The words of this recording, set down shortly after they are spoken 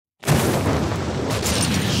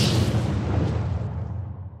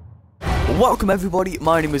Welcome everybody,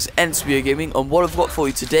 my name is NCBA Gaming, and what I've got for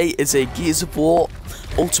you today is a Gears of War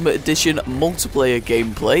Ultimate Edition multiplayer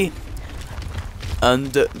gameplay. And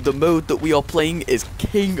the mode that we are playing is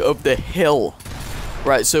King of the Hill.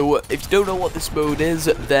 Right, so if you don't know what this mode is,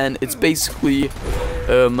 then it's basically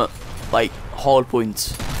like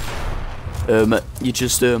hardpoint. You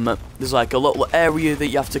just there's like a little area that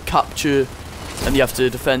you have to capture, and you have to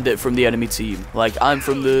defend it from the enemy team. Like I'm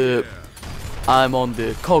on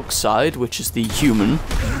the COG side, which is the human,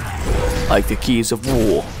 like the Gears of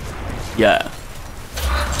War. Yeah.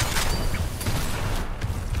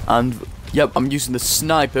 And yep, I'm using the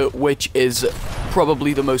sniper, which is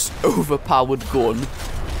probably the most overpowered gun.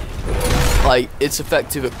 Like, it's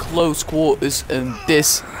effective at close quarters, and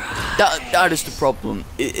that is the problem.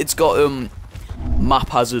 It's got map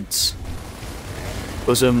hazards.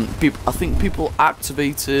 Because I think people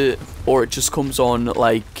activate it, or it just comes on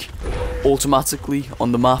like automatically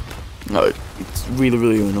on the map. No, it's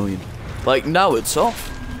really annoying. Like now it's off.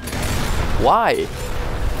 Why?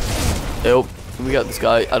 Nope. We got this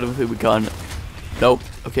guy. I don't think we can. Nope.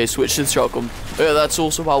 Okay, switch to the shotgun. That's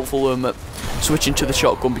also helpful. Switching to the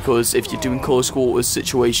shotgun, because if you're doing close quarters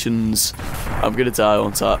situations, I'm gonna die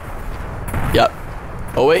on that. Yep.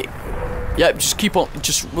 Oh wait. Yep. Just keep on.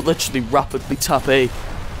 Just literally rapidly tap A.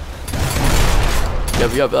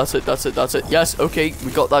 Yep. That's it. Yes. Okay.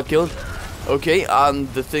 We got that killed. Okay,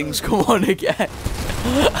 and the things come on again.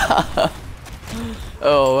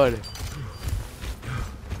 Oh, what?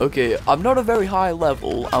 Okay, I'm not a very high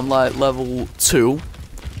level. I'm like level 2,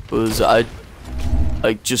 because I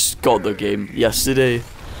just got the game yesterday,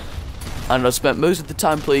 and I spent most of the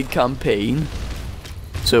time playing campaign.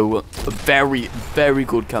 So a very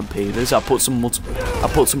good campaigners. I put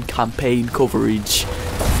some campaign coverage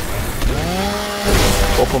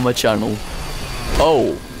up on my channel.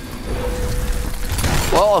 Oh.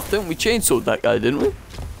 Well, I think we chainsawed that guy, didn't we?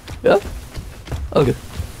 Yeah? Okay.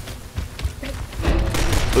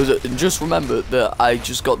 Just remember that I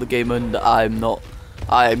just got the game and I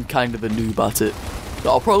am kind of a noob at it. So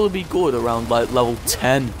I'll probably be good around like level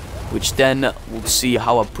 10, which then we'll see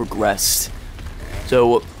how I've progressed.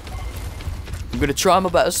 So, I'm going to try my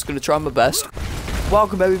best,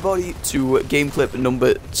 Welcome everybody to game clip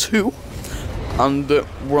number 2. And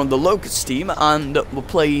we're on the Locust team, and we're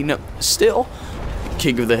playing still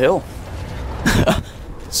King of the Hill.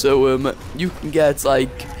 So you can get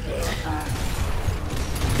like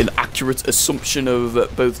an accurate assumption of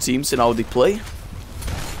both teams and how they play.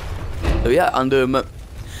 So yeah, and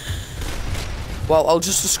well, I'll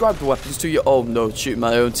just describe the weapons to you. Oh no, shooting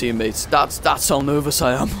my own teammates. That's how nervous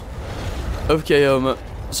I am. Okay,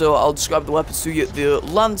 so I'll describe the weapons to you. The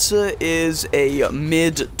Lancer is a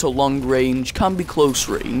mid to long range, can be close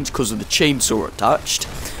range because of the chainsaw attached.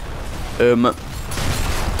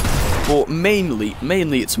 But mainly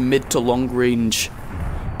it's mid to long range.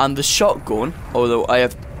 And the shotgun, although I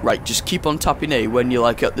have, right, just keep on tapping A when you're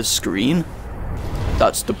like at the screen.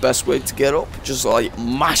 That's the best way to get up, just like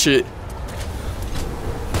mash it.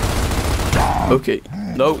 Okay,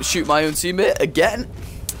 no, shoot my own teammate again.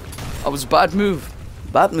 That was a bad move.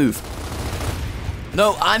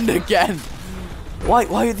 No, and again. Why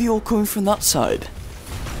are they all coming from that side?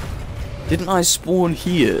 Didn't I spawn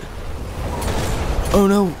here? Oh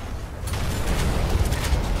no.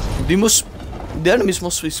 The enemies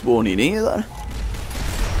must be spawning here then.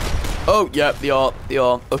 Oh yeah, they are.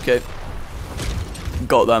 Okay.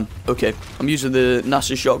 Got them. Okay. I'm using the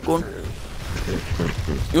NASA shotgun.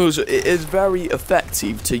 It is very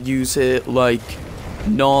effective to use it like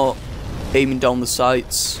not aiming down the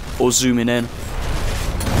sights or zooming in,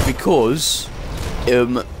 because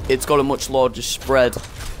it's got a much larger spread.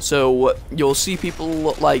 So you'll see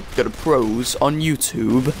people like that are pros on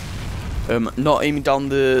YouTube not aiming down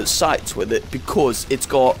the sights with it, because it's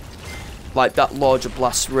got like that larger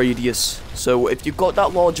blast radius. So if you've got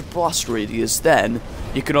that larger blast radius, then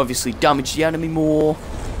you can obviously damage the enemy more,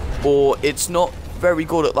 or it's not very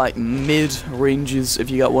good at like mid ranges, if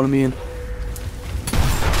you get what I mean.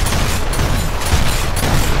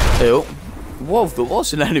 Oh, whoa, there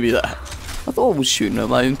was an enemy there. I thought I was shooting at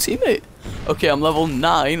my own teammate. Okay, I'm level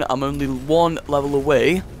 9. I'm only 1 level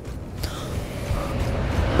away.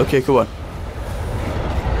 Okay, come on.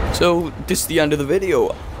 So, this is the end of the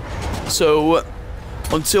video. So,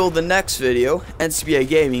 until the next video, NCBA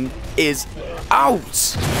Gaming is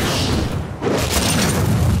out!